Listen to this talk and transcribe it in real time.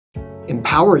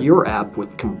Empower your app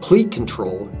with complete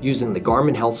control using the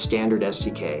Garmin Health Standard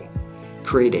SDK.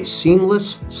 Create a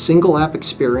seamless, single app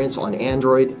experience on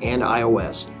Android and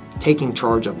iOS, taking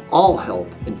charge of all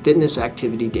health and fitness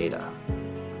activity data.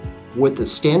 With the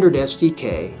Standard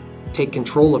SDK, take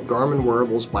control of Garmin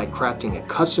wearables by crafting a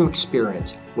custom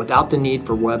experience without the need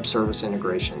for web service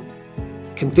integration.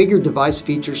 Configure device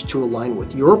features to align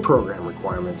with your program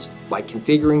requirements by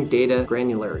configuring data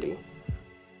granularity.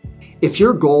 If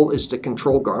your goal is to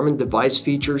control Garmin device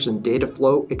features and data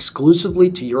flow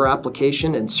exclusively to your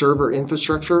application and server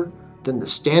infrastructure, then the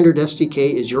Standard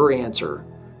SDK is your answer,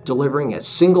 delivering a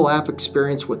single app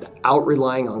experience without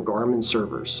relying on Garmin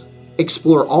servers.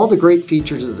 Explore all the great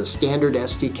features of the Standard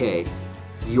SDK.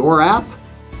 Your app,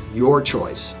 your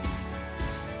choice.